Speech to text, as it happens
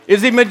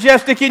Is He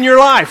majestic in your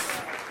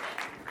life?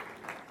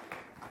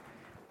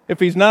 If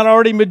He's not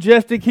already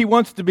majestic, He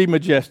wants to be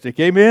majestic.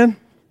 Amen?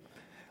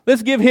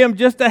 Let's give Him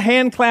just a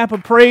hand clap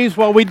of praise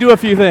while we do a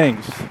few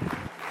things.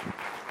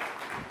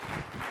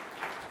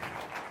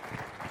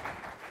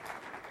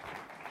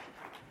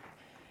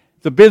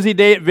 It's a busy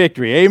day at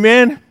Victory.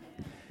 Amen?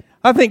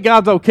 I think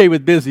God's okay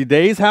with busy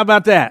days. How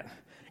about that?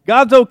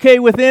 God's okay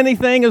with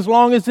anything as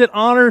long as it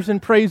honors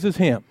and praises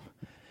Him.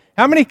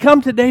 How many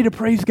come today to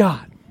praise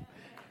God?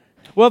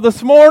 Well,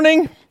 this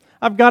morning,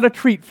 I've got a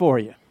treat for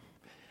you.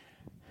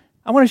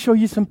 I want to show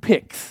you some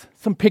pics,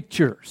 some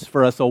pictures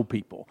for us old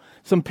people.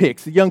 Some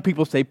pics. The young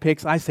people say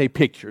pics, I say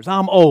pictures.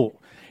 I'm old.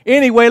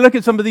 Anyway, look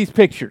at some of these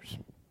pictures.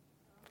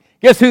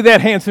 Guess who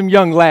that handsome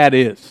young lad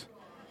is?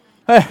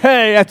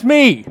 Hey, that's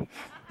me.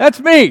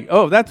 That's me.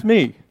 Oh, that's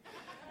me.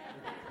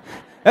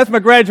 That's my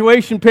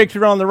graduation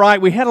picture on the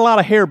right. We had a lot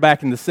of hair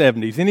back in the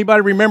 70s.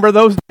 Anybody remember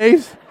those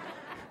days?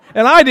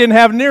 And I didn't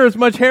have near as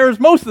much hair as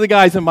most of the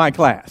guys in my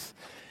class.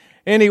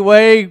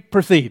 Anyway,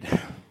 proceed.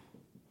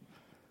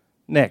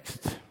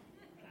 Next.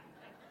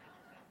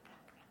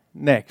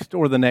 Next,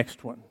 or the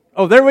next one.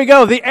 Oh, there we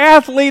go. The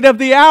athlete of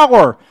the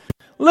hour.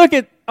 Look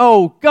at,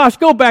 oh gosh,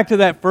 go back to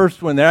that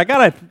first one there. I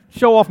got to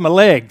show off my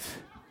legs.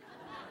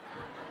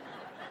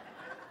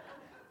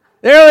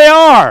 There they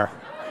are.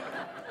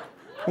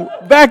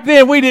 Back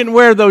then, we didn't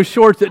wear those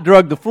shorts that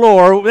drug the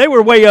floor. They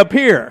were way up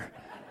here.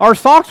 Our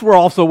socks were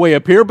also way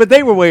up here, but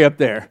they were way up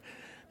there.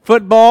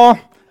 Football.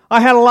 I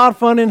had a lot of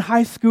fun in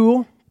high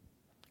school.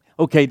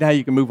 Okay, now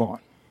you can move on.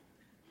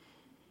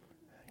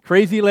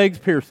 Crazy Legs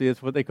Piercy is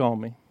what they call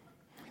me.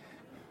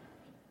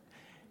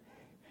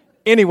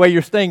 Anyway,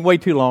 you're staying way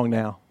too long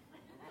now.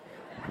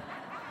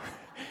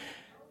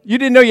 You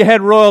didn't know you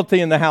had royalty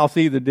in the house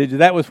either, did you?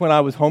 That was when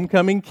I was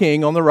homecoming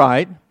king on the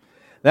right.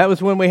 That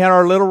was when we had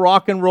our little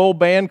rock and roll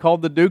band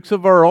called the Dukes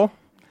of Earl.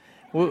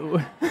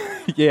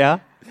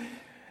 Yeah.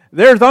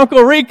 There's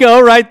Uncle Rico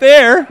right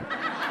there.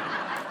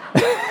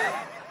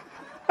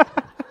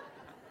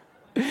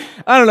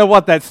 I don't know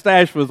what that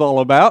stash was all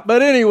about,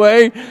 but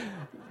anyway,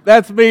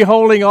 that's me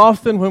holding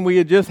Austin when we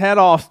had just had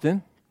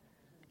Austin.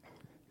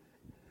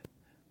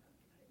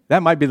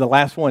 That might be the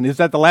last one. Is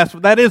that the last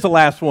one? That is the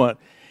last one.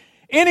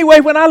 Anyway,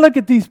 when I look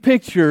at these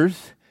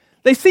pictures,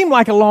 they seem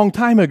like a long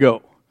time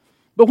ago.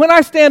 But when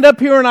I stand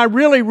up here and I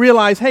really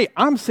realize, hey,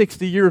 I'm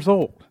 60 years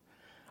old,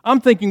 I'm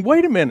thinking,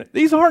 wait a minute,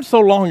 these aren't so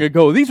long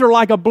ago. These are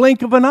like a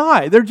blink of an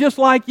eye. They're just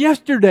like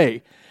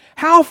yesterday.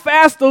 How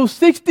fast those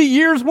 60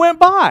 years went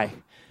by.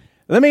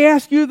 Let me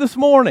ask you this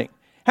morning,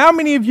 how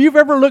many of you have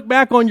ever looked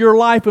back on your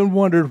life and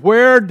wondered,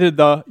 where did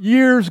the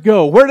years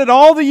go? Where did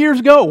all the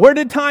years go? Where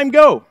did time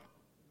go?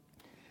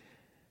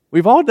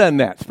 We've all done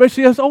that,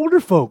 especially us older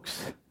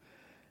folks.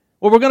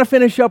 Well, we're going to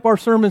finish up our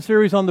sermon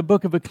series on the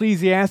book of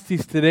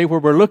Ecclesiastes today, where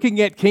we're looking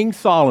at King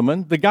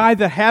Solomon, the guy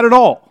that had it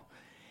all.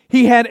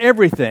 He had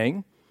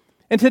everything.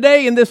 And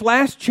today, in this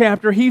last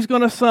chapter, he's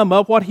going to sum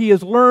up what he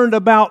has learned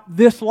about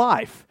this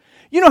life.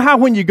 You know how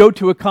when you go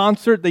to a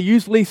concert, they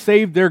usually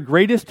save their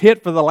greatest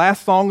hit for the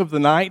last song of the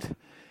night?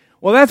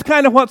 Well, that's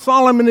kind of what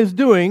Solomon is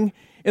doing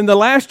in the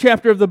last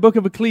chapter of the book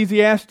of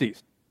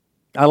Ecclesiastes.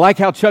 I like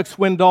how Chuck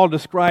Swindoll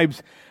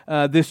describes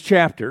this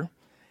chapter.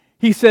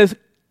 He says,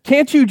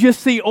 can't you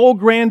just see old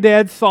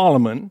granddad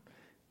Solomon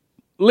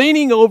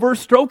leaning over,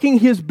 stroking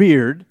his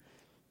beard,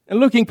 and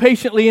looking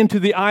patiently into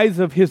the eyes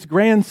of his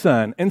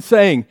grandson and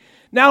saying,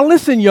 now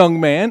listen,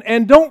 young man,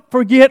 and don't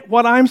forget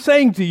what I'm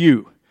saying to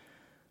you.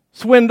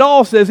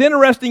 Swindoll says,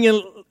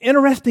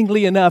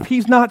 interestingly enough,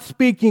 he's not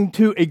speaking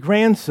to a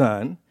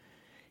grandson.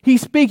 He's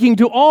speaking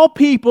to all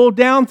people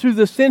down through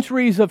the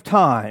centuries of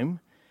time,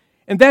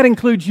 and that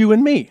includes you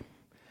and me.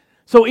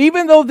 So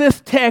even though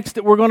this text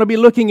that we're going to be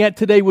looking at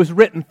today was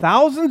written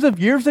thousands of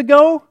years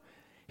ago,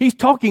 he's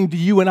talking to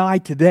you and I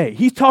today.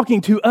 He's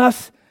talking to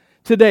us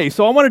today.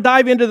 So I want to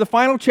dive into the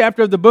final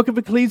chapter of the book of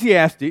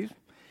Ecclesiastes,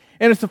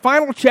 and it's the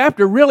final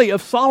chapter really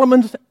of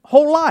Solomon's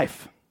whole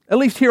life, at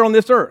least here on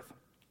this earth.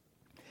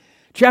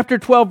 Chapter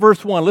 12,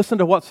 verse 1, listen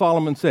to what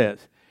Solomon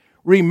says.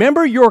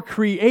 Remember your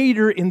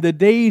Creator in the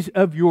days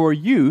of your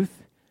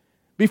youth,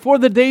 before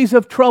the days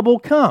of trouble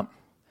come.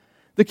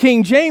 The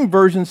King James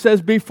Version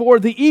says, before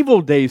the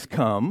evil days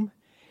come,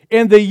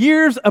 and the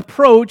years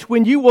approach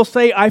when you will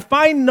say, I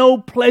find no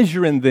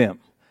pleasure in them.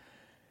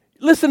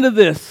 Listen to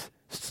this.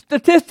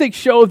 Statistics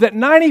show that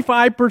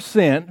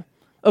 95%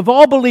 of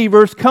all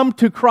believers come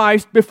to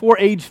Christ before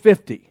age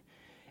 50.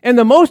 And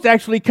the most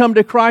actually come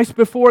to Christ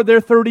before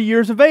they're 30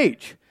 years of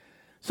age.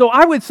 So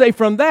I would say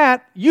from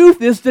that, youth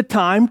is the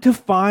time to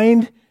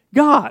find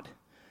God.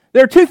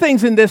 There are two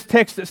things in this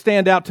text that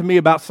stand out to me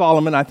about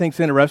Solomon I think is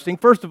interesting.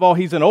 First of all,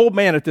 he's an old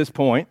man at this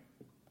point,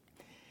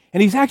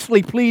 and he's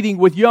actually pleading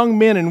with young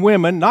men and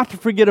women not to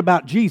forget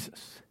about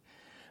Jesus.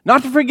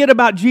 Not to forget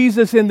about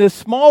Jesus in this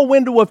small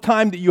window of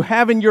time that you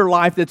have in your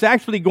life that's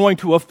actually going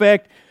to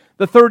affect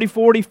the 30,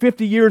 40,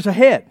 50 years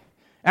ahead.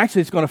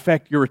 Actually, it's going to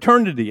affect your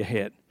eternity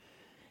ahead.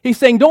 He's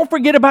saying, don't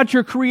forget about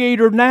your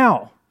Creator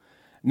now.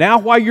 Now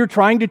while you're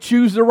trying to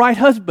choose the right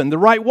husband, the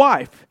right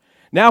wife.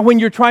 Now when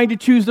you're trying to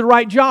choose the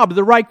right job,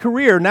 the right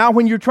career. Now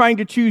when you're trying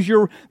to choose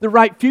the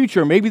right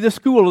future, maybe the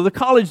school or the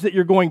college that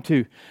you're going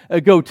to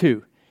go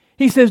to.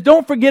 He says,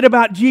 don't forget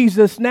about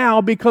Jesus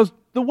now, because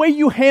the way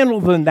you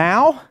handle the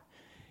now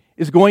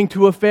is going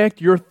to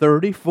affect your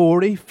 30,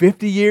 40,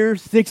 50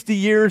 years, 60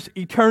 years,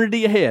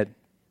 eternity ahead.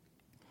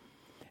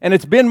 And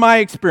it's been my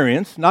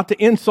experience, not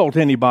to insult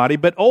anybody,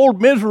 but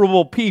old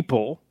miserable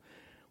people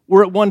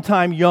were at one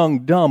time young,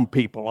 dumb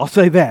people. I'll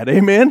say that,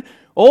 amen?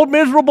 Old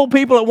miserable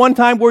people at one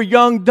time were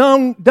young,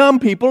 dumb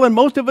people, and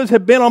most of us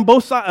have been on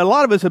both sides. A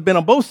lot of us have been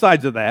on both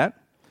sides of that.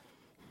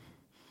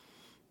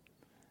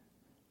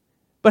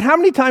 But how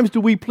many times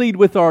do we plead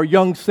with our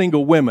young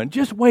single women?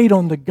 Just wait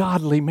on the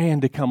godly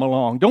man to come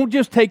along. Don't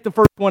just take the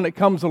first one that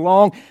comes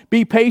along.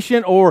 Be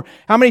patient. Or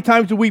how many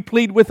times do we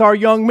plead with our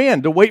young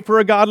men to wait for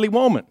a godly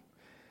woman?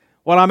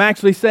 What I'm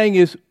actually saying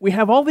is we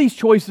have all these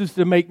choices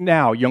to make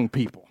now, young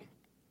people.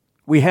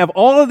 We have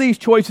all of these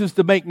choices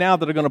to make now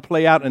that are going to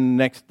play out in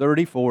the next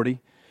 30, 40,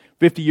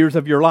 50 years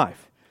of your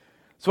life.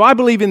 So I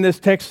believe in this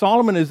text,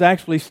 Solomon is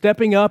actually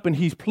stepping up and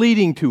he's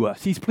pleading to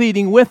us. He's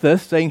pleading with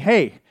us, saying,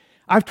 hey,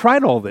 I've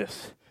tried all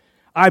this.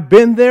 I've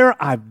been there.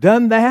 I've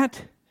done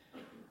that.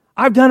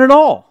 I've done it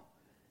all.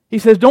 He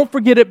says, don't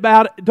forget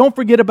about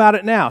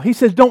it now. He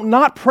says, don't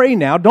not pray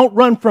now. Don't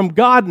run from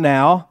God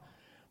now.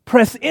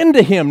 Press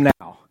into Him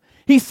now.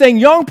 He's saying,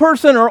 young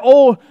person or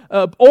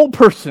old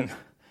person,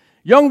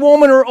 young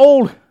woman or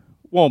old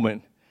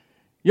woman,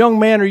 young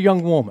man or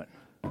young woman.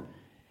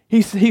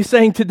 He's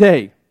saying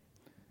today,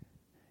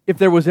 if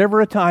there was ever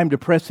a time to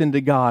press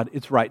into God,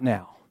 it's right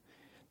now.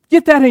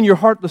 Get that in your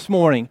heart this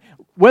morning.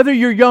 Whether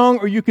you're young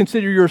or you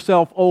consider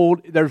yourself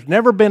old, there's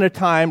never been a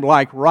time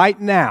like right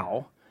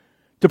now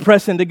to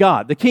press into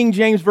God. The King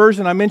James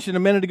Version I mentioned a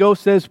minute ago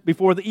says,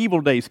 before the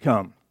evil days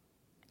come.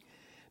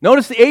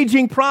 Notice the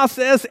aging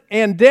process,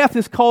 and death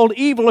is called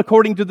evil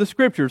according to the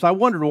Scriptures. I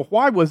wondered, well,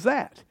 why was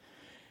that?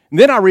 And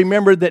then I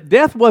remembered that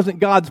death wasn't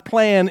God's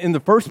plan in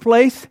the first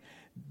place.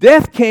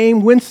 Death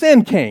came when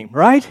sin came,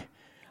 right?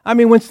 I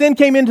mean, when sin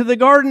came into the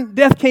garden,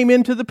 death came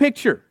into the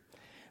picture.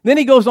 Then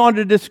he goes on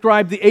to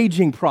describe the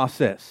aging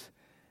process.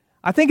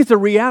 I think it's a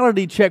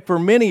reality check for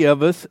many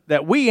of us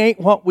that we ain't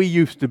what we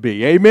used to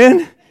be.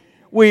 Amen?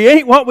 We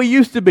ain't what we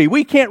used to be.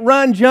 We can't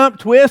run, jump,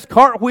 twist,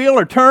 cartwheel,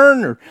 or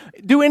turn, or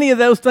do any of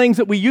those things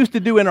that we used to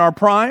do in our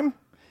prime.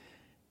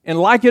 And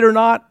like it or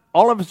not,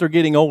 all of us are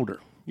getting older.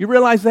 You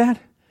realize that?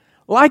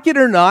 Like it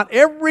or not,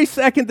 every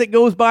second that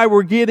goes by,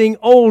 we're getting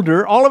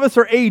older. All of us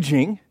are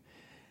aging.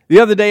 The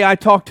other day, I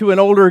talked to an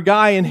older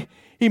guy, and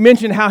he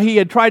mentioned how he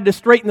had tried to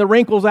straighten the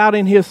wrinkles out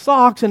in his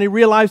socks, and he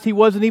realized he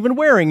wasn't even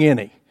wearing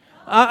any.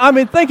 I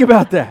mean, think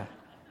about that.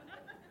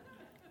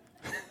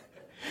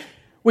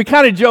 We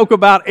kind of joke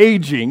about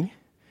aging,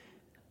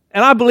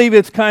 and I believe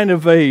it's kind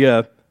of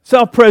a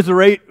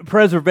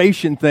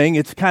self-preservation thing.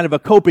 It's kind of a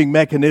coping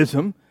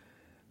mechanism,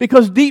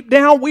 because deep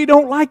down, we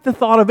don't like the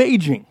thought of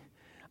aging.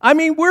 I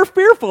mean, we're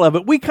fearful of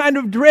it. We kind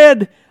of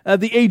dread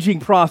the aging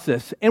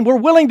process, and we're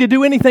willing to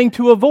do anything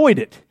to avoid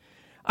it.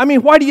 I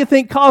mean, why do you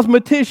think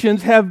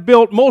cosmeticians have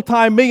built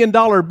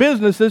multi-million-dollar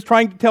businesses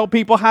trying to tell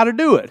people how to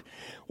do it?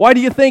 Why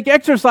do you think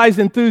exercise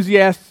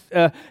enthusiasts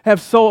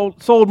have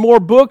sold more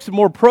books,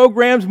 more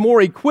programs,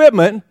 more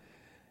equipment,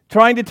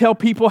 trying to tell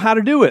people how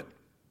to do it?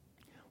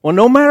 Well,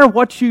 no matter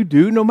what you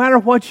do, no matter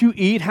what you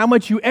eat, how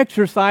much you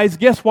exercise,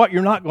 guess what?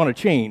 You're not going to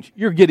change.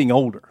 You're getting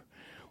older.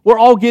 We're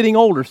all getting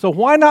older. So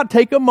why not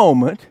take a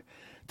moment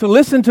to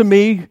listen to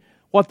me,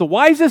 what the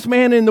wisest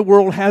man in the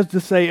world has to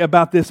say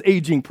about this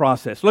aging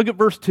process. Look at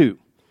verse 2.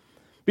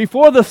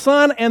 Before the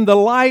sun and the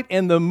light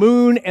and the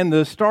moon and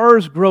the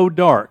stars grow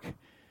dark.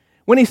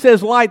 When he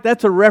says light,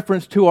 that's a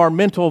reference to our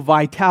mental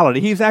vitality.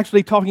 He's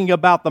actually talking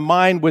about the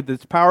mind with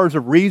its powers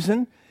of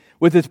reason,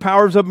 with its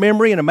powers of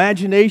memory and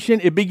imagination.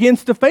 It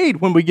begins to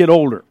fade when we get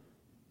older,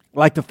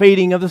 like the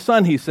fading of the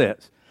sun, he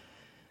says.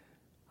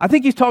 I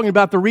think he's talking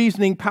about the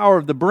reasoning power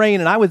of the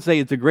brain, and I would say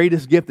it's the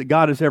greatest gift that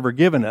God has ever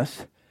given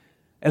us.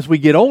 As we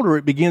get older,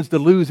 it begins to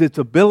lose its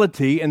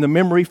ability, and the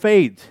memory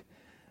fades.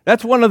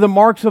 That's one of the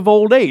marks of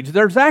old age.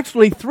 There's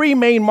actually 3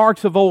 main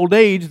marks of old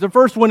age. The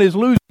first one is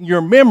losing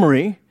your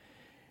memory.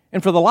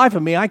 And for the life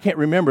of me, I can't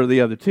remember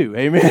the other 2.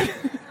 Amen?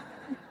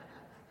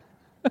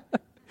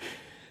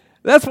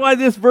 That's what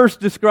this verse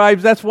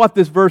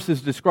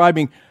is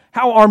describing,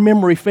 how our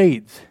memory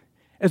fades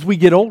as we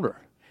get older.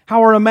 How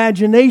our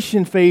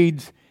imagination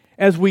fades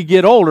as we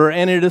get older,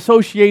 and it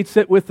associates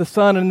it with the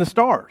sun and the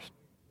stars.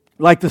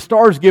 Like the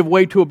stars give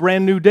way to a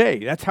brand new day.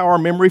 That's how our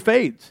memory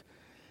fades.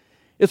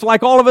 It's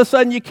like all of a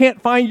sudden you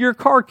can't find your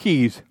car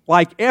keys,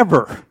 like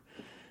ever.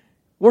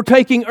 We're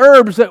taking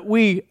herbs that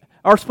we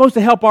are supposed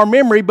to help our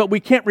memory, but we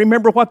can't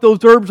remember what those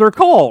herbs are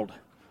called.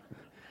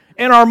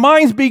 And our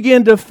minds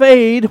begin to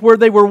fade. Where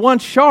they were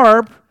once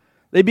sharp,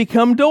 they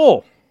become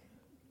dull.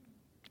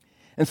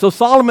 And so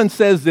Solomon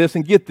says this,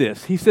 and get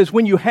this. He says,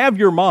 when you have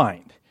your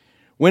mind,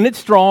 when it's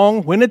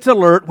strong, when it's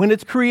alert, when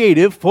it's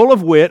creative, full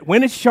of wit,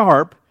 when it's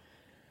sharp,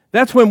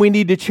 that's when we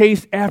need to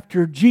chase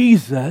after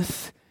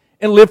Jesus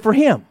and live for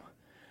Him.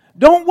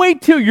 Don't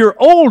wait till you're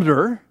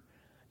older.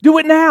 Do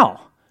it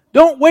now.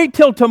 Don't wait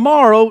till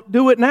tomorrow,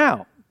 do it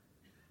now.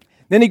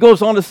 Then he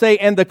goes on to say,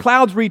 and the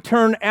clouds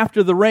return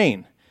after the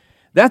rain.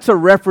 That's a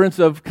reference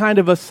of kind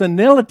of a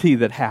senility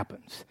that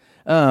happens,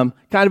 kind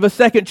of a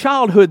second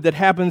childhood that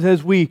happens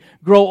as we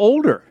grow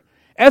older.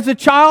 As a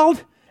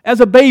child, as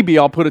a baby,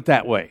 I'll put it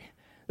that way.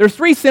 There's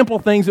 3 simple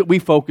things that we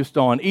focused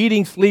on: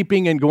 eating,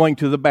 sleeping, and going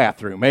to the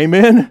bathroom.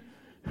 Amen?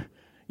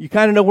 You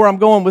kind of know where I'm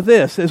going with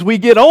this. As we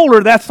get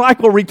older, that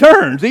cycle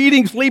returns: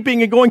 eating,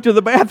 sleeping, and going to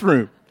the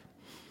bathroom.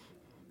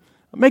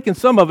 I'm making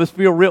some of us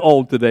feel real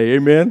old today.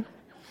 Amen?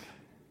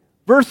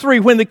 Verse 3,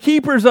 when the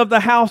keepers of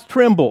the house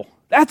tremble.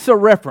 That's a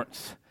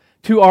reference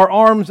to our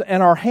arms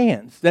and our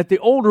hands, that the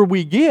older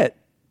we get,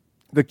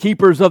 the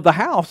keepers of the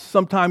house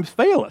sometimes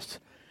fail us.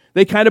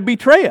 They kind of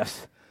betray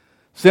us.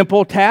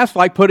 Simple tasks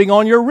like putting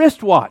on your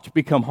wristwatch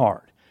become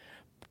hard.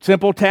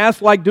 Simple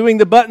tasks like doing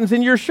the buttons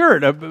in your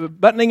shirt,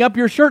 buttoning up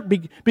your shirt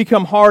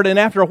become hard, and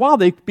after a while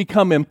they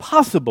become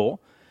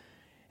impossible.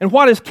 And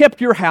what has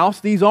kept your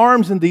house, these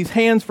arms and these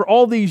hands for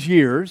all these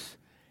years,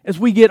 as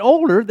we get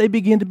older, they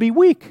begin to be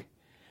weak.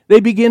 They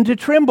begin to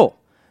tremble.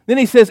 Then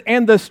he says,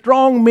 and the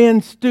strong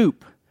men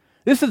stoop.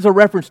 This is a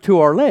reference to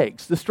our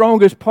legs. The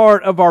strongest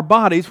part of our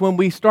bodies, when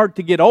we start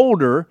to get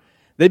older,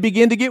 they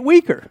begin to get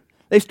weaker.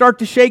 They start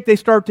to shake, they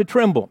start to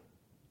tremble.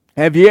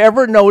 Have you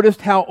ever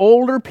noticed how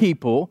older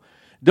people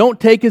don't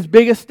take as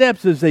big a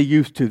steps as they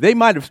used to? They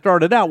might have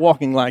started out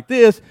walking like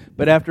this,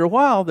 but after a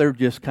while, they're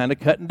just kind of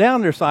cutting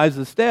down their size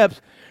of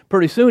steps.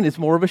 Pretty soon, it's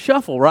more of a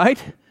shuffle,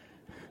 right?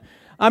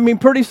 I mean,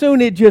 pretty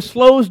soon, it just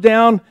slows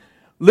down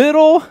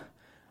little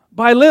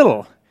by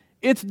little.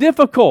 It's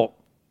difficult.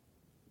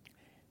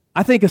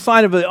 I think a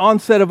sign of the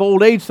onset of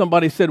old age,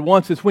 somebody said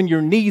once, is when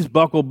your knees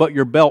buckle but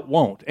your belt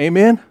won't.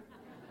 Amen?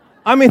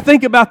 I mean,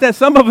 think about that.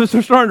 Some of us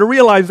are starting to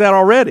realize that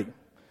already.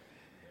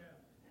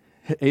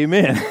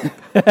 Amen.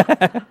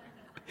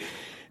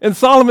 And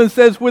Solomon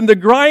says, when the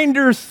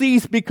grinders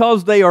cease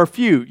because they are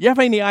few. You have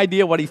any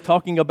idea what he's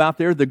talking about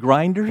there, the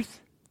grinders?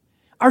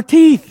 Our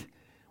teeth.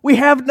 We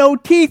have no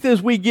teeth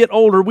as we get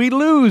older. We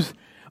lose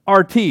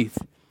our teeth.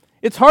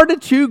 It's hard to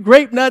chew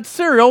grape nut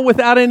cereal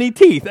without any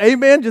teeth.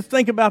 Amen? Just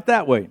think about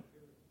that way.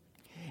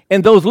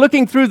 And those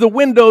looking through the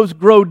windows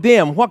grow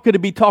dim. What could it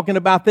be talking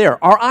about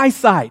there? Our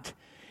eyesight.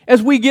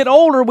 As we get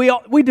older,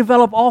 we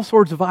develop all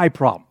sorts of eye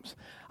problems.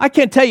 I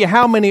can't tell you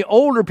how many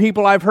older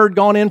people I've heard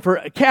gone in for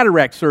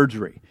cataract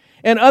surgery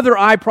and other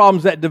eye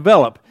problems that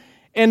develop.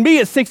 And me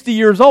at 60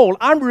 years old,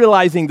 I'm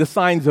realizing the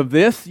signs of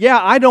this. Yeah,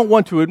 I don't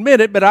want to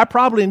admit it, but I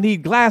probably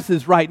need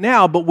glasses right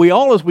now. But we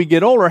all, as we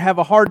get older, have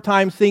a hard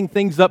time seeing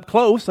things up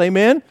close.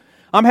 Amen?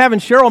 I'm having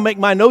Cheryl make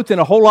my notes in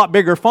a whole lot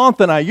bigger font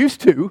than I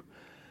used to.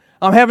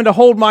 I'm having to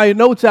hold my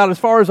notes out as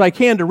far as I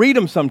can to read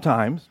them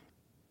sometimes.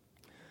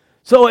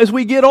 So as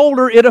we get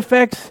older, it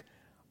affects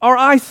our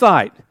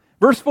eyesight.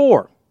 Verse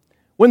 4,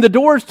 when the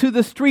doors to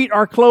the street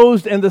are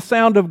closed and the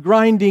sound of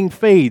grinding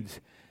fades.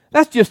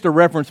 That's just a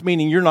reference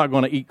meaning you're not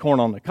going to eat corn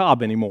on the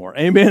cob anymore.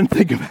 Amen?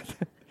 Think about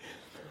that.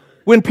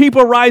 When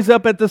people rise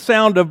up at the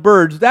sound of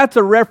birds, that's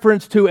a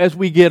reference to as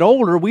we get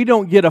older, we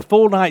don't get a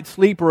full night's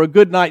sleep or a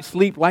good night's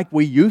sleep like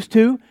we used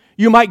to.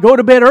 You might go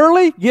to bed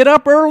early, get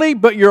up early,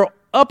 but you're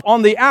up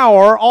on the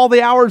hour, all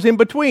the hours in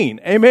between.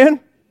 Amen?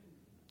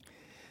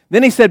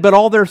 Then he said, but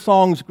all their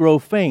songs grow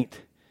faint.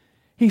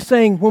 He's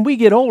saying when we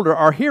get older,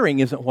 our hearing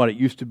isn't what it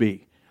used to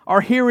be. Our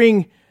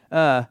hearing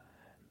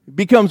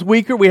becomes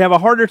weaker. We have a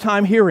harder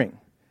time hearing.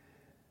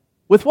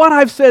 With what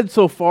I've said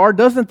so far,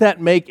 doesn't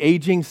that make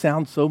aging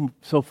sound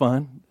so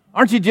fun?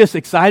 Aren't you just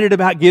excited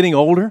about getting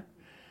older?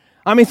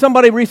 I mean,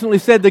 somebody recently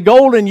said the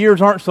golden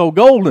years aren't so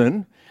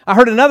golden. I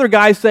heard another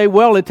guy say,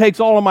 well, it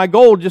takes all of my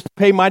gold just to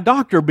pay my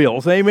doctor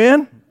bills.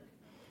 Amen?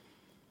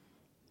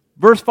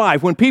 Verse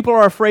 5, when people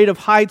are afraid of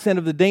heights and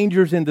of the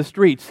dangers in the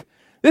streets.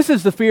 This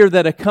is the fear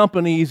that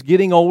accompanies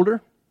getting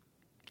older.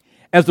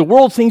 As the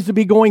world seems to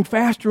be going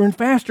faster and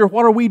faster,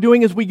 what are we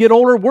doing as we get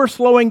older? We're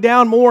slowing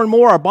down more and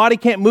more. Our body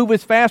can't move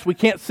as fast. We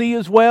can't see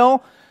as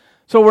well.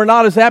 So we're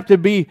not as apt to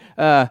be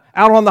out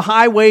on the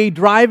highway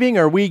driving,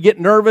 or we get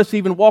nervous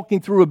even walking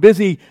through a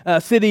busy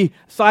city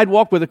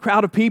sidewalk with a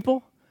crowd of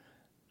people.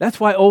 That's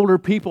why older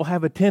people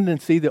have a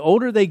tendency, the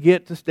older they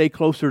get, to stay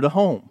closer to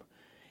home.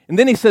 And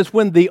then he says,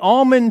 when the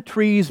almond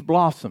trees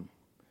blossom.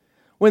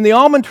 When the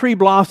almond tree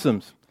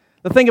blossoms,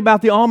 the thing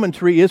about the almond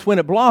tree is when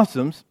it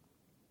blossoms,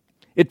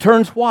 it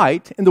turns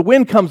white, and the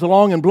wind comes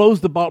along and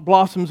blows the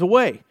blossoms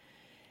away.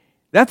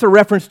 That's a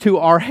reference to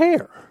our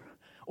hair,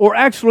 or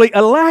actually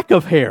a lack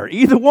of hair,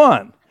 either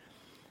one.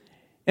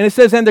 And it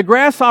says, and the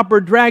grasshopper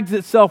drags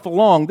itself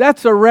along.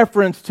 That's a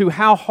reference to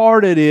how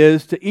hard it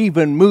is to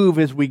even move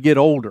as we get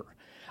older.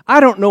 I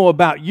don't know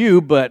about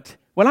you, but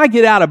when I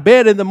get out of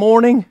bed in the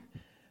morning,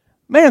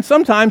 man,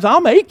 sometimes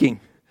I'm aching.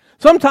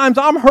 Sometimes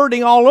I'm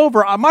hurting all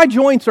over. My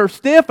joints are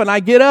stiff, and I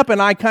get up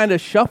and I kind of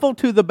shuffle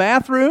to the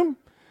bathroom.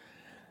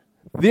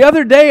 The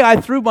other day, I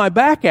threw my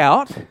back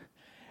out,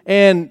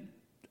 and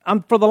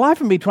I'm for the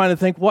life of me trying to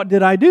think, what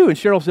did I do? And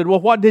Cheryl said, well,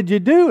 what did you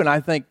do? And I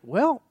think,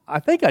 well, I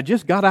think I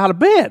just got out of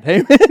bed.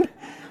 Amen.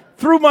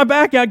 Threw my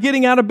back out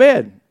getting out of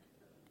bed.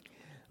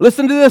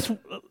 Listen to this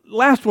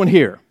last one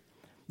here.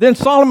 Then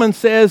Solomon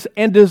says,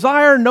 and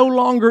desire no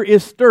longer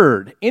is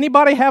stirred.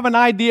 Anybody have an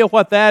idea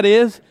what that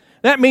is?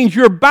 That means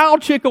your bow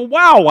chicka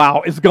wow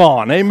wow is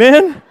gone.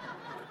 Amen?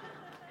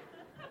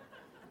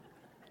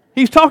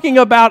 He's talking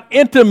about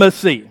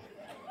intimacy.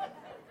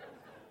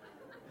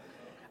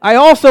 I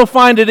also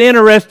find it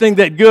interesting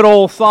that good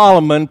old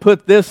Solomon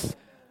put this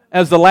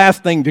as the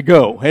last thing to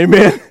go.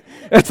 Amen?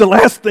 That's the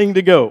last thing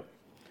to go.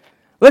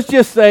 Let's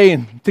just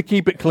say, to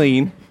keep it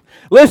clean,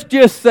 let's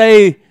just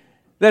say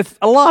that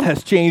a lot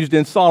has changed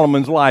in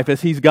Solomon's life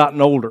as he's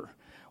gotten older.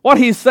 What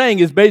he's saying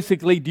is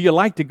basically, do you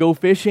like to go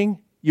fishing?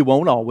 You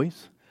won't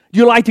always. Do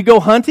you like to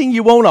go hunting?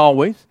 You won't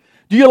always.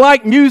 Do you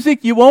like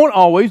music? You won't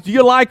always. Do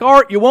you like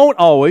art? You won't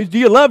always. Do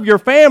you love your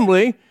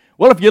family?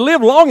 Well, if you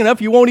live long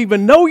enough, you won't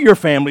even know your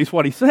family, is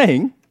what he's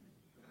saying.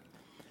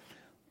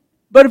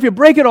 But if you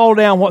break it all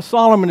down, what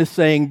Solomon is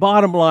saying,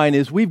 bottom line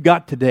is we've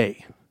got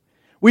today.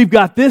 We've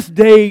got this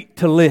day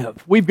to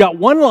live. We've got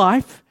one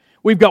life.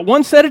 We've got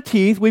one set of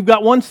teeth. We've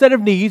got one set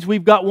of knees.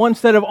 We've got one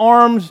set of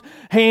arms,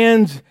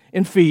 hands,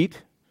 and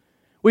feet.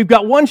 We've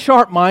got one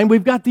sharp mind.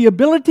 We've got the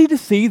ability to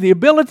see, the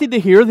ability to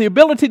hear, the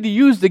ability to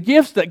use the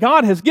gifts that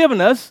God has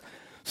given us.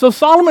 So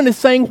Solomon is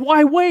saying,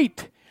 why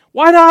wait?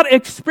 Why not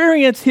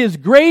experience His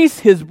grace,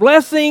 His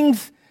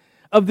blessings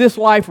of this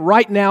life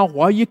right now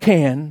while you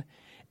can?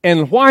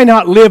 And why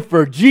not live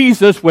for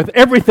Jesus with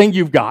everything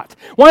you've got?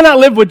 Why not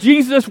live with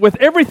Jesus with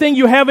everything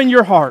you have in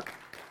your heart?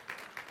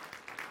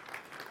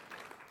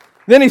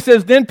 Then he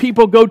says, then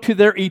people go to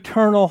their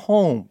eternal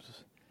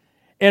homes,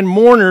 and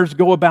mourners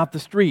go about the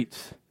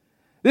streets.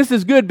 This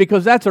is good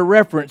because that's a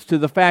reference to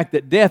the fact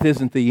that death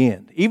isn't the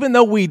end. Even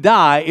though we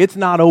die, it's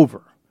not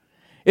over.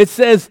 It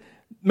says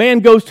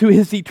man goes to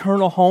his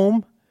eternal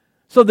home.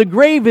 So the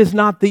grave is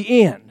not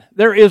the end.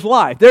 There is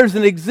life. There's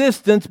an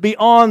existence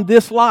beyond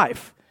this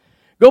life.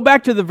 Go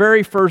back to the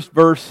very first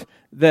verse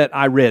that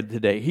I read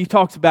today. He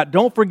talks about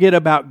don't forget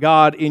about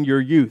God in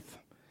your youth.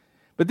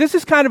 But this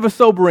is kind of a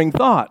sobering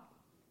thought.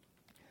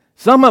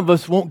 Some of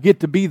us won't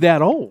get to be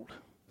that old.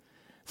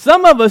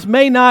 Some of us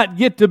may not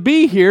get to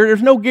be here.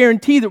 There's no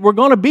guarantee that we're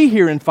going to be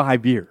here in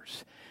 5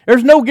 years.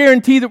 There's no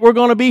guarantee that we're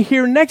going to be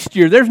here next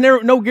year. There's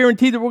no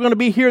guarantee that we're going to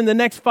be here in the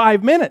next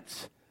 5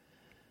 minutes.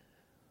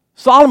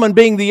 Solomon,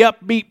 being the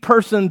upbeat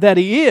person that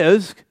he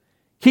is,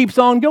 keeps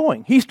on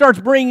going. He starts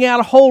bringing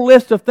out a whole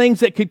list of things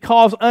that could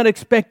cause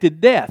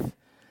unexpected death.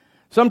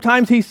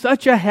 Sometimes he's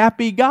such a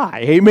happy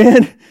guy,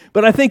 amen?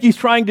 But I think he's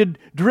trying to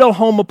drill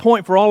home a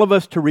point for all of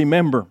us to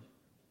remember.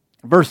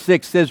 Verse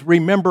 6 says,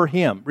 remember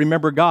Him,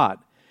 remember God,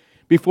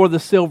 before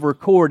the silver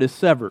cord is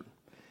severed.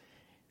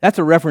 That's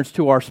a reference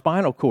to our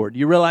spinal cord.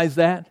 You realize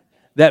that?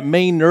 That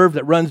main nerve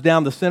that runs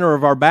down the center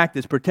of our back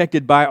that's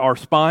protected by our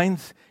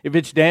spines. If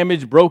it's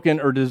damaged, broken,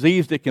 or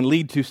diseased, it can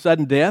lead to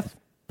sudden death.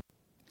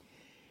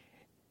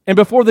 And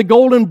before the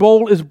golden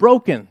bowl is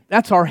broken,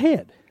 that's our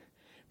head.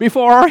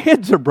 Before our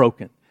heads are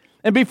broken.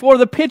 And before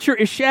the pitcher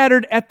is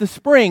shattered at the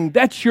spring,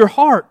 that's your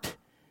heart.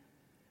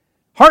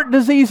 Heart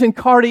disease and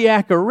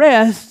cardiac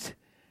arrest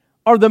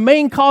are the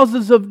main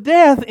causes of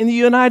death in the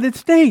United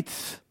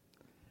States.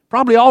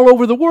 Probably all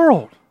over the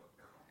world.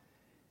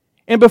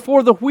 And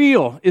before the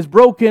wheel is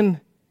broken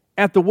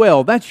at the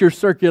well, that's your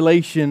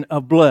circulation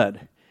of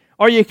blood.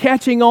 Are you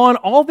catching on?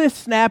 All this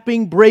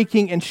snapping,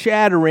 breaking, and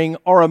shattering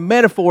are a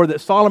metaphor that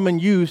Solomon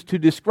used to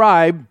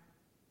describe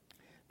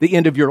the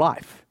end of your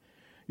life.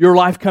 Your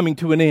life coming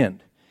to an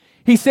end.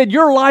 He said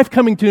your life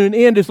coming to an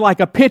end is like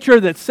a pitcher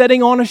that's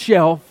sitting on a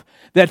shelf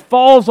that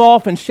falls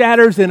off and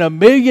shatters in a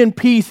million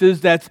pieces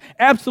that's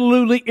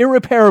absolutely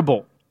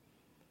irreparable.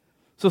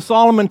 So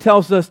Solomon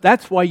tells us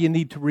that's why you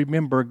need to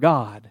remember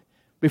God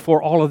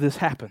before all of this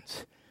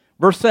happens.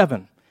 Verse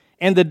 7,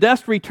 and the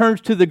dust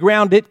returns to the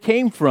ground it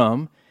came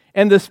from,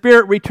 and the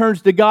spirit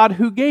returns to God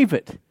who gave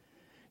it.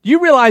 Do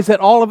you realize that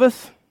all of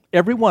us,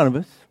 every one of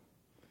us,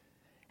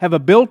 have a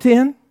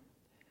built-in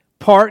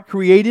part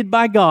created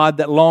by God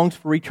that longs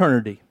for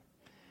eternity?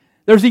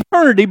 There's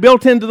eternity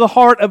built into the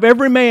heart of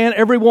every man,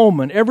 every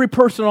woman, every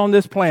person on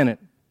this planet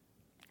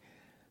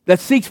that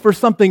seeks for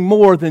something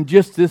more than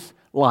just this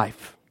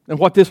life and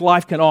what this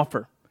life can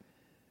offer.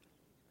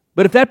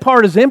 But if that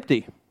part is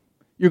empty,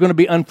 you're going to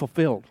be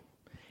unfulfilled.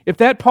 If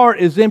that part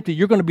is empty,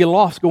 you're going to be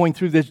lost going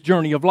through this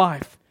journey of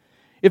life.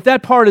 If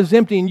that part is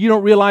empty and you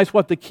don't realize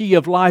what the key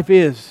of life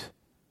is,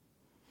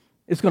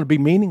 it's going to be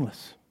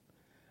meaningless.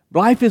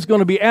 Life is going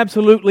to be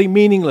absolutely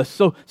meaningless.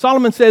 So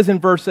Solomon says in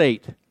verse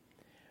 8,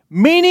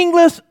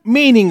 meaningless,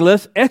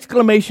 meaningless,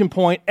 exclamation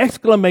point,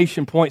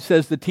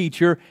 says the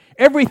teacher.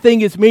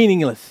 Everything is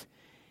meaningless.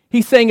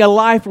 He's saying a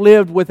life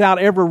lived without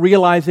ever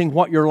realizing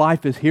what your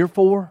life is here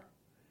for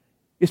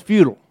is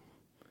futile.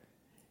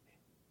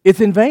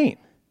 It's in vain.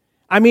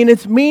 I mean,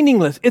 it's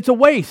meaningless. It's a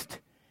waste.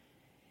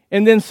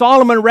 And then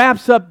Solomon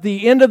wraps up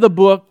the end of the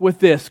book with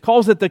this,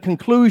 calls it the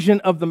conclusion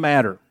of the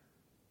matter.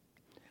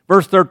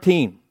 Verse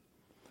 13,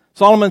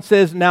 Solomon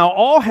says, now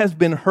all has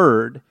been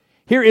heard.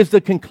 Here is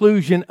the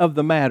conclusion of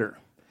the matter.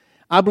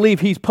 I believe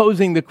he's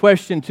posing the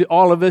question to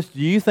all of us, do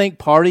you think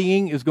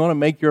partying is going to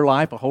make your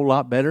life a whole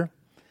lot better?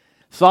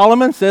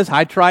 Solomon says,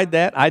 I tried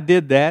that, I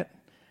did that.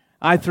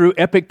 I threw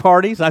epic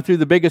parties. I threw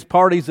the biggest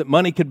parties that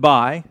money could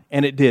buy,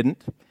 and it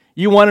didn't.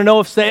 You want to know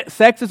if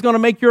sex is going to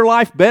make your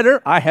life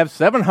better? I have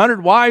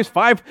 700 wives,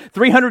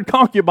 300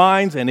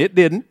 concubines, and it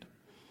didn't.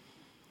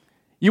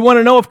 You want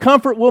to know if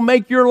comfort will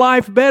make your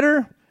life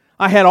better?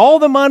 I had all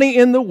the money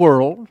in the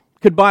world,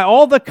 could buy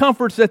all the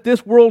comforts that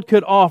this world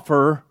could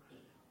offer,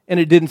 and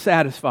it didn't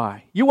satisfy.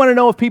 You want to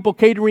know if people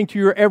catering to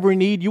your every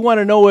need? You want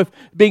to know if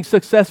being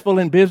successful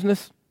in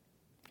business?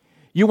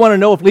 You want to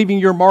know if leaving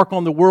your mark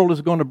on the world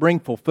is going to bring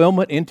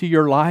fulfillment into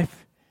your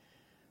life?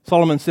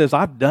 Solomon says,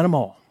 I've done them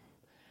all.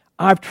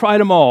 I've tried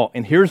them all,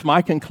 and here's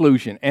my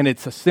conclusion, and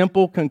it's a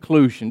simple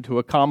conclusion to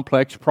a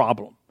complex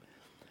problem.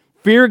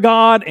 Fear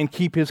God and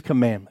keep His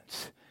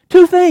commandments.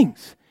 Two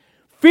things.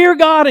 Fear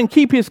God and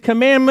keep His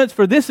commandments,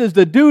 for this is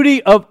the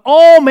duty of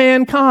all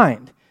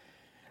mankind.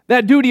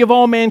 That duty of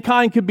all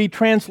mankind could be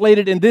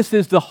translated, and this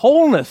is the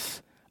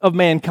wholeness of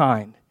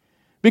mankind.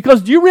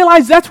 Because do you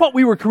realize that's what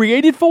we were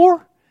created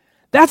for?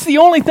 That's the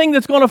only thing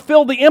that's going to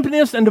fill the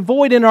emptiness and the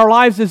void in our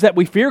lives is that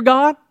we fear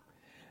God,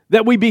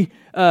 that we be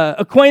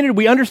acquainted,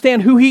 we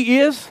understand who He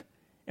is,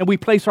 and we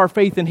place our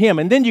faith in Him.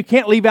 And then you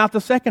can't leave out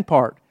the second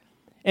part.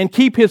 And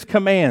keep His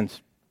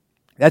commands.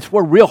 That's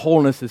where real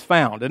wholeness is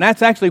found. And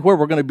that's actually where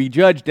we're going to be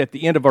judged at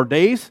the end of our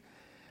days.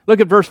 Look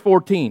at verse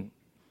 14.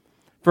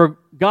 For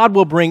God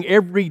will bring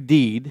every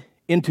deed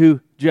into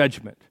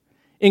judgment,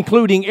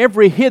 including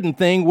every hidden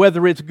thing,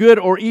 whether it's good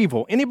or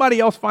evil. Anybody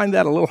else find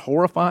that a little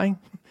horrifying?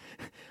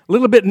 A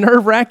little bit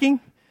nerve-wracking?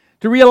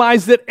 To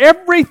realize that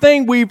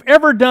everything we've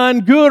ever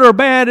done, good or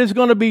bad, is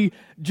going to be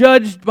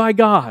judged by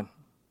God.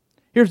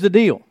 Here's the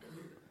deal.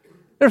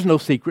 There's no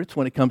secrets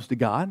when it comes to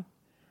God.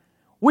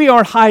 We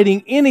aren't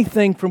hiding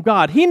anything from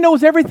God. He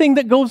knows everything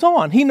that goes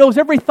on. He knows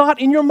every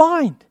thought in your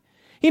mind.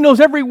 He knows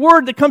every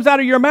word that comes out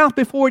of your mouth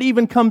before it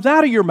even comes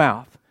out of your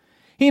mouth.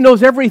 He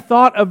knows every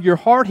thought of your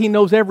heart. He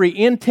knows every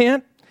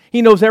intent.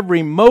 He knows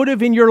every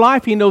motive in your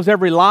life. He knows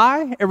every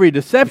lie, every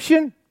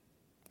deception,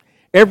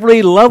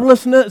 every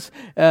lovelessness,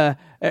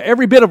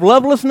 every bit of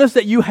lovelessness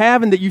that you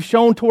have and that you've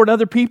shown toward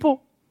other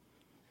people.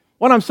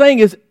 What I'm saying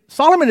is,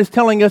 Solomon is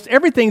telling us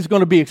everything's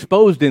going to be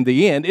exposed in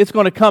the end. It's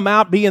going to come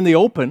out, be in the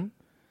open.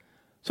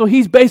 So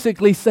he's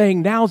basically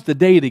saying, now's the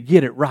day to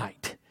get it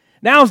right.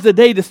 Now's the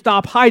day to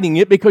stop hiding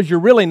it because you're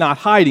really not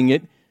hiding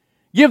it.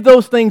 Give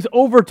those things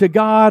over to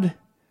God.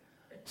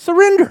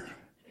 Surrender.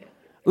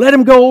 Let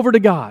them go over to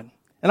God.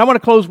 And I want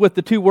to close with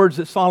the two words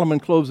that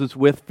Solomon closes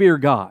with, fear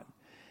God.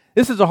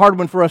 This is a hard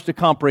one for us to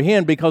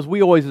comprehend because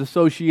we always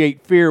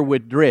associate fear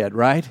with dread,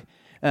 right?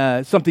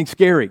 Something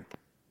scary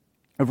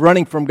of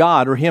running from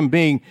God or Him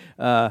being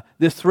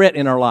this threat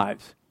in our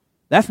lives.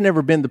 That's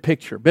never been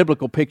the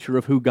biblical picture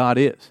of who God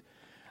is.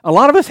 A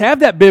lot of us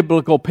have that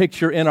biblical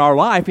picture in our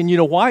life, and you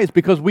know why? It's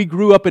because we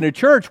grew up in a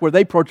church where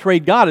they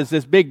portrayed God as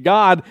this big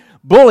God,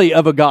 bully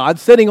of a God,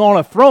 sitting on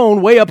a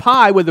throne way up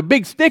high with a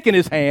big stick in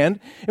His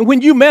hand, and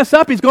when you mess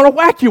up, He's going to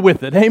whack you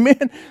with it,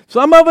 amen?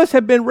 Some of us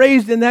have been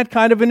raised in that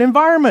kind of an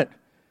environment.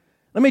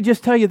 Let me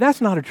just tell you, that's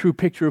not a true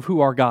picture of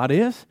who our God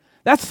is.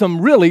 That's some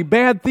really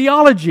bad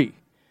theology.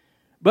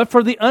 But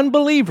for the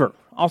unbeliever,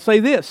 I'll say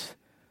this,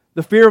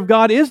 the fear of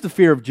God is the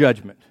fear of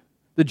judgment,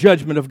 the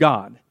judgment of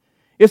God.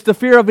 It's the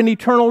fear of an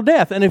eternal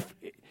death and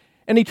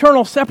an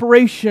eternal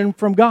separation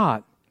from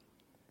God.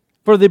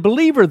 For the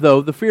believer,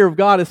 though, the fear of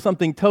God is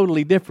something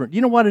totally different.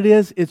 You know what it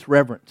is? It's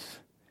reverence.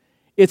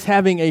 It's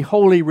having a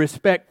holy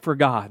respect for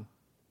God.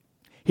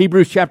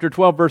 Hebrews chapter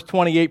 12, verse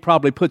 28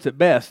 probably puts it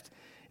best.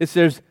 It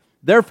says,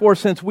 therefore,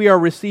 since we are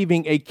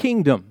receiving a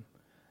kingdom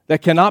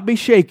that cannot be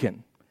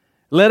shaken,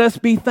 let us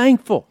be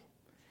thankful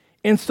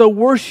and so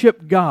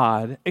worship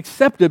God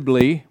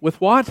acceptably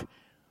with what?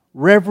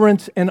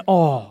 Reverence and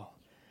awe.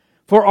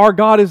 For our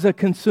God is a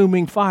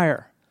consuming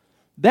fire.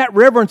 That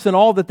reverence and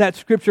all that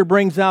Scripture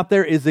brings out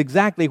there is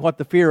exactly what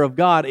the fear of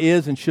God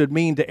is and should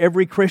mean to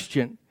every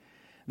Christian.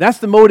 That's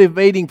the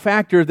motivating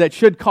factor that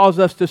should cause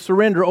us to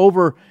surrender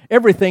over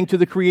everything to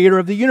the Creator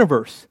of the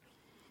universe.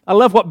 I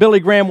love what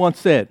Billy Graham once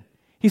said.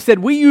 He said,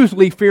 we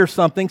usually fear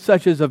something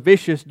such as a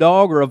vicious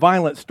dog or a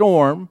violent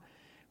storm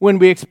when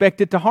we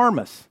expect it to harm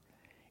us.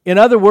 In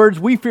other words,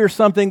 we fear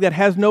something that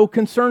has no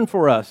concern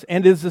for us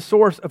and is the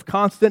source of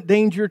constant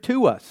danger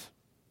to us.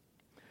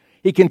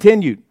 He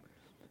continued,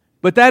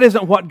 but that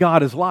isn't what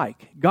God is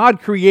like.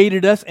 God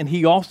created us and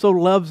He also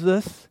loves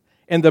us.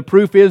 And the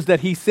proof is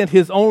that He sent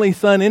His only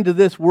Son into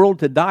this world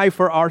to die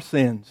for our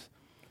sins.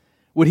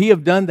 Would He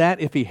have done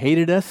that if He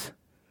hated us?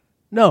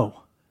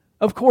 No,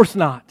 of course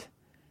not.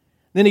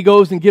 Then he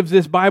goes and gives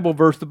this Bible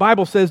verse. The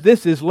Bible says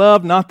this is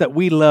love, not that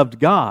we loved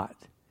God,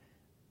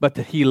 but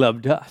that He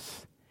loved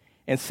us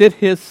and sent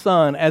His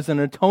Son as an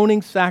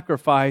atoning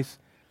sacrifice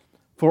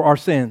for our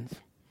sins.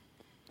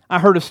 I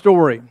heard a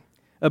story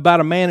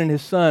about a man and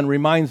his son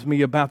reminds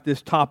me about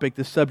this topic,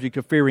 the subject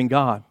of fearing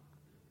God.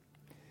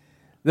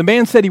 The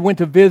man said he went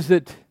to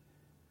visit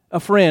a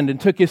friend and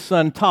took his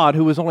son Todd,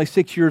 who was only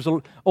 6 years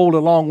old,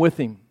 along with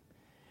him.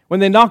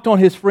 When they knocked on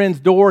his friend's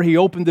door, he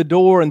opened the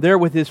door, and there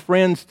with his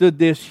friend stood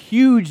this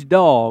huge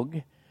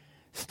dog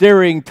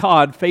staring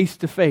Todd face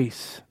to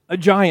face, a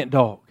giant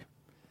dog.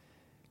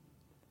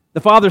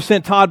 The father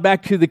sent Todd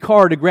back to the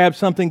car to grab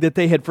something that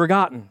they had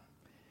forgotten.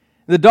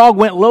 The dog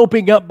went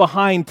loping up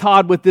behind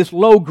Todd with this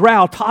low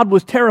growl. Todd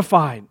was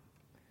terrified.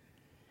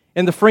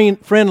 And the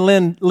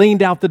friend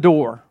leaned out the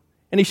door.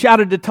 And he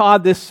shouted to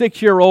Todd, this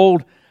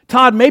 6-year-old,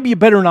 "Todd, maybe you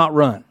better not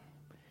run.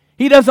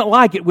 He doesn't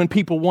like it when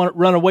people want to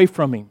run away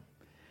from him."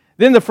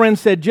 Then the friend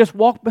said, "Just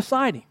walk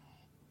beside him.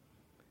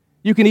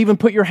 You can even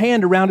put your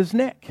hand around his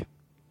neck."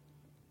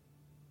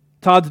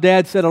 Todd's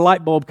dad said a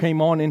light bulb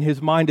came on in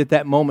his mind at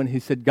that moment. He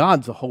said,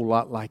 God's a whole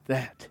lot like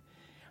that.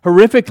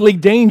 Horrifically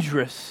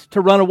dangerous to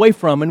run away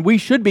from, and we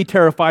should be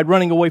terrified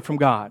running away from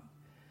God.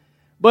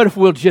 But if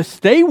we'll just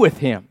stay with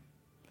Him,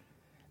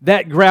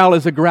 that growl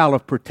is a growl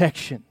of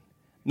protection,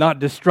 not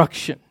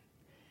destruction.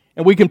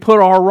 And we can put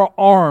our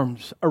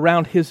arms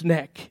around His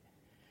neck.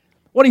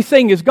 What he's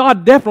saying is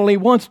God definitely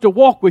wants to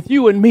walk with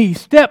you and me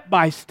step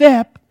by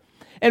step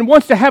and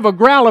wants to have a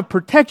growl of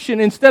protection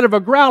instead of a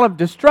growl of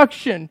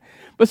destruction.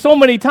 But so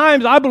many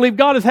times I believe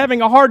God is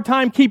having a hard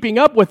time keeping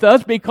up with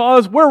us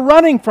because we're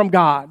running from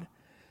God.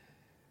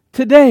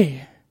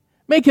 Today,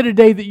 make it a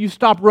day that you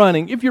stop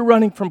running if you're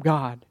running from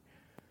God.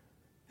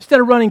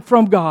 Instead of running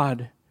from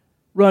God,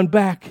 run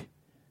back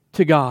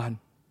to God.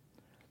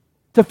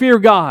 To fear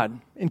God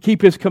and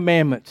keep His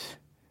commandments,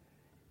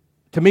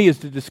 to me, is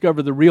to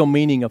discover the real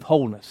meaning of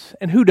wholeness.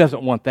 And who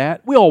doesn't want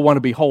that? We all want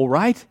to be whole,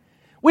 right?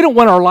 We don't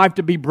want our life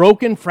to be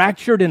broken,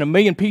 fractured in a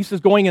million pieces,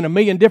 going in a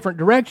million different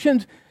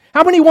directions.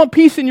 How many want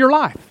peace in your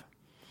life?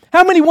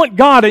 How many want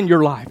God in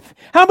your life?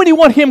 How many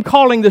want Him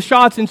calling the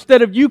shots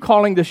instead of you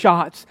calling the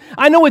shots?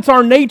 I know it's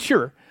our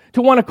nature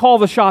to want to call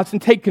the shots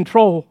and take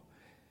control,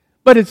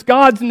 but it's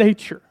God's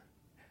nature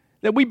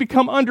that we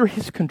become under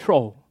His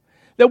control,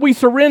 that we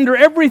surrender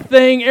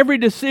everything, every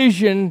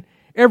decision,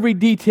 every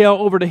detail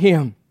over to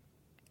Him.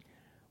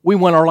 We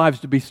want our lives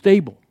to be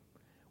stable.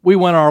 We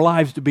want our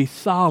lives to be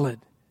solid,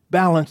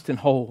 balanced, and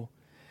whole.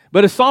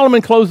 But as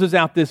Solomon closes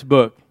out this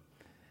book,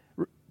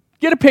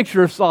 get a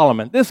picture of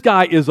Solomon. This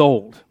guy is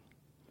old.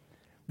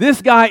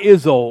 This guy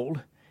is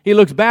old. He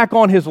looks back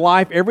on his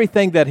life,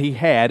 everything that he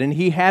had, and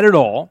he had it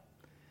all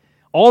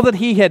that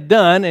he had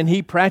done, and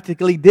he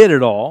practically did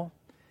it all.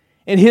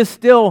 And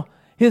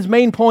his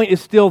main point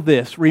is still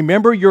this: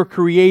 remember your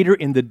Creator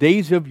in the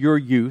days of your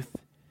youth,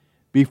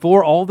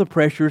 before all the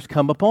pressures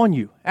come upon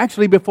you.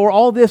 Actually, before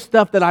all this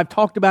stuff that I've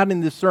talked about in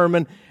this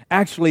sermon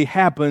actually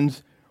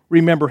happens,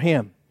 remember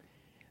Him.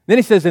 Then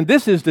he says, and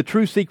this is the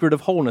true secret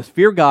of wholeness: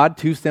 fear God,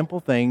 2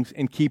 simple things,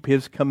 and keep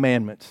His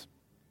commandments.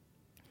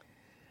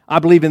 I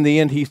believe in the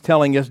end He's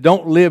telling us,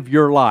 don't live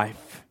your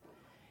life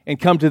and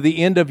come to the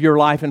end of your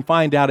life and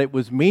find out it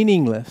was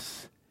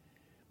meaningless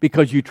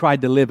because you tried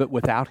to live it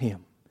without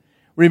Him.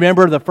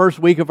 Remember the first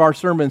week of our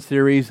sermon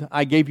series,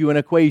 I gave you an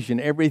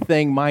equation.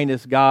 Everything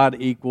minus God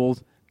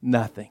equals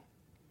nothing.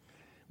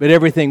 But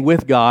everything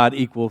with God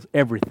equals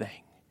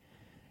everything.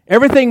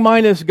 Everything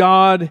minus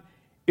God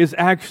is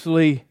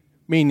actually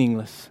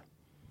meaningless.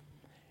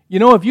 You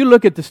know, if you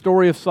look at the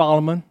story of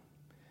Solomon,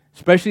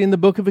 especially in the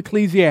book of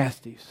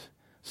Ecclesiastes,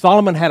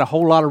 Solomon had a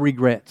whole lot of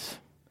regrets.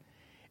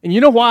 And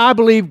you know why I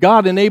believe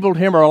God enabled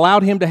him or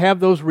allowed him to have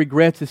those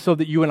regrets is so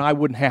that you and I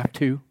wouldn't have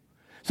to.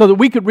 So that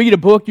we could read a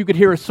book, you could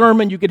hear a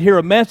sermon, you could hear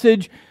a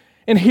message,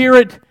 and hear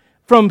it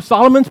from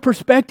Solomon's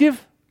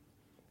perspective.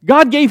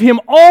 God gave him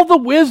all the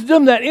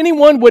wisdom that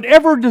anyone would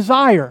ever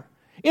desire.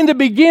 In the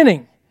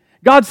beginning,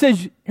 God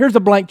says, here's a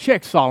blank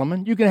check,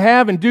 Solomon. You can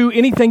have and do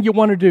anything you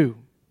want to do.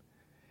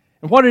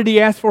 And what did he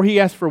ask for? He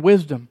asked for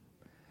wisdom.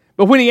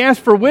 But when he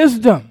asked for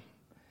wisdom,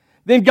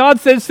 then God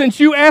said, since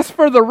you asked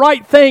for the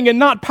right thing and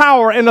not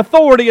power and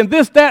authority and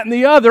this, that, and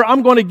the other,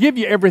 I'm going to give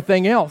you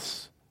everything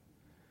else.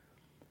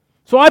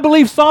 So I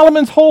believe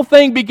Solomon's whole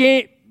thing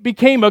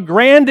became a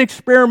grand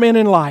experiment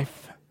in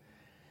life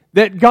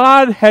that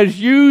God has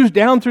used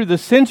down through the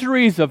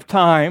centuries of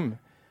time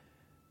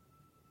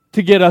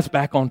to get us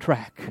back on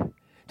track,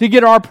 to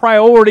get our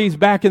priorities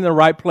back in the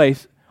right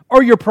place.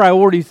 Are your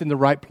priorities in the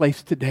right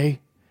place today?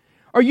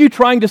 Are you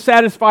trying to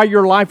satisfy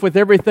your life with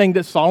everything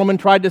that Solomon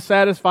tried to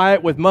satisfy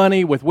it, with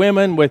money, with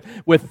women, with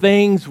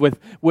things, with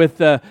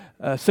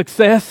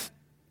success?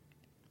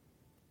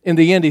 In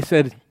the end, he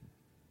said,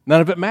 none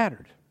of it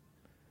mattered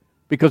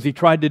because he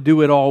tried to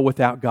do it all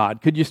without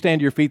God. Could you stand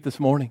to your feet this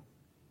morning?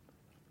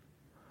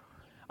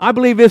 I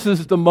believe this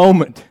is the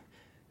moment.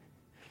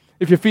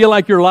 If you feel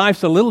like your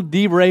life's a little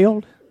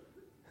derailed,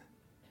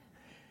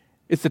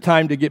 it's the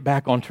time to get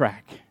back on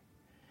track.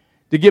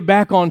 To get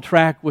back on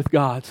track with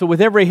God. So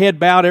with every head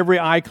bowed, every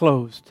eye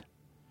closed.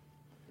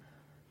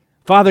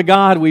 Father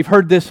God, we've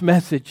heard this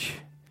message.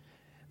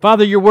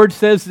 Father, your word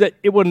says that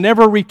it will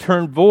never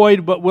return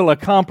void, but will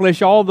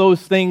accomplish all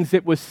those things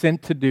it was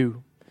sent to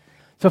do.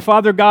 So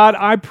Father God,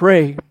 I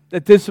pray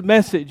that this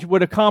message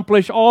would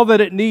accomplish all that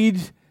it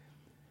needs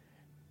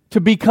to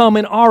become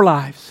in our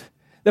lives.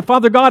 That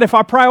Father God, if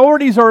our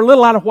priorities are a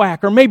little out of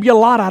whack, or maybe a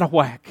lot out of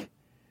whack,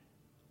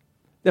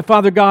 that,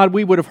 Father God,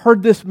 we would have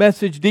heard this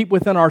message deep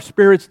within our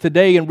spirits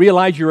today and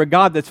realize you're a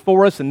God that's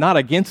for us and not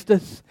against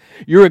us.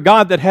 You're a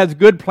God that has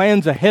good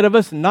plans ahead of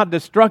us and not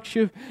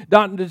destructive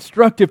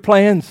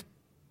plans.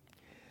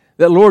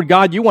 that, Lord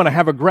God, you want to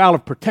have a growl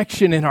of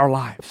protection in our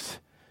lives,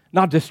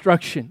 not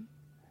destruction.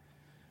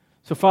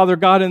 So, Father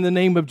God, in the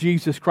name of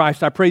Jesus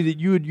Christ, I pray that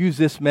you would use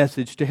this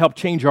message to help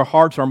change our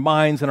hearts, our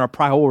minds, and our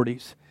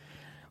priorities.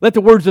 Let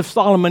the words of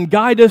Solomon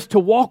guide us to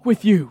walk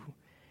with you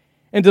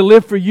and to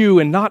live for you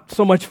and not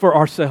so much for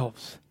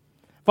ourselves.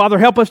 Father,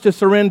 help us to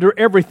surrender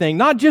everything,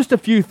 not just a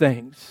few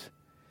things,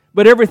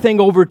 but everything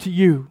over to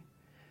you,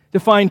 to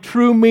find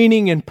true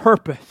meaning and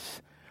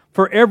purpose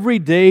for every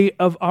day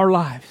of our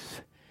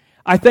lives.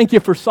 I thank you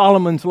for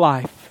Solomon's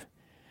life.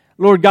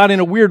 Lord God, in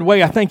a weird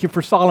way, I thank you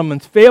for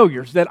Solomon's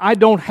failures, that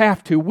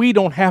we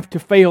don't have to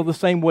fail the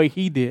same way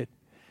he did.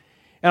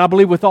 And I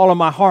believe with all of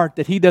my heart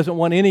that he doesn't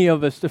want any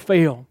of us to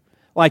fail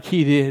like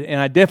he did. And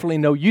I definitely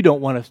know you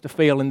don't want us to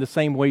fail in the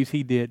same ways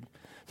he did.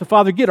 So,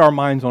 Father, get our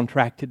minds on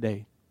track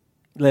today.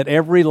 Let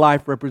every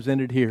life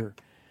represented here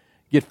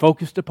get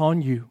focused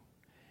upon you.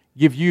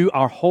 Give you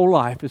our whole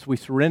life as we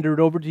surrender it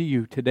over to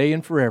you today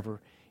and forever.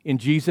 In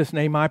Jesus'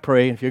 name I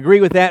pray. And if you agree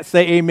with that,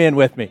 say amen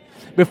with me.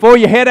 Before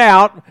you head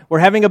out, we're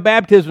having a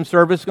baptism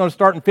service. It's going to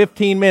start in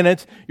 15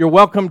 minutes. You're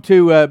welcome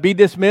to be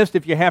dismissed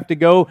if you have to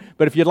go.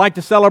 But if you'd like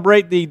to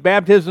celebrate the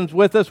baptisms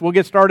with us, we'll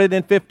get started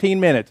in 15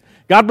 minutes.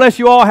 God bless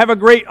you all. Have a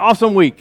great, awesome week.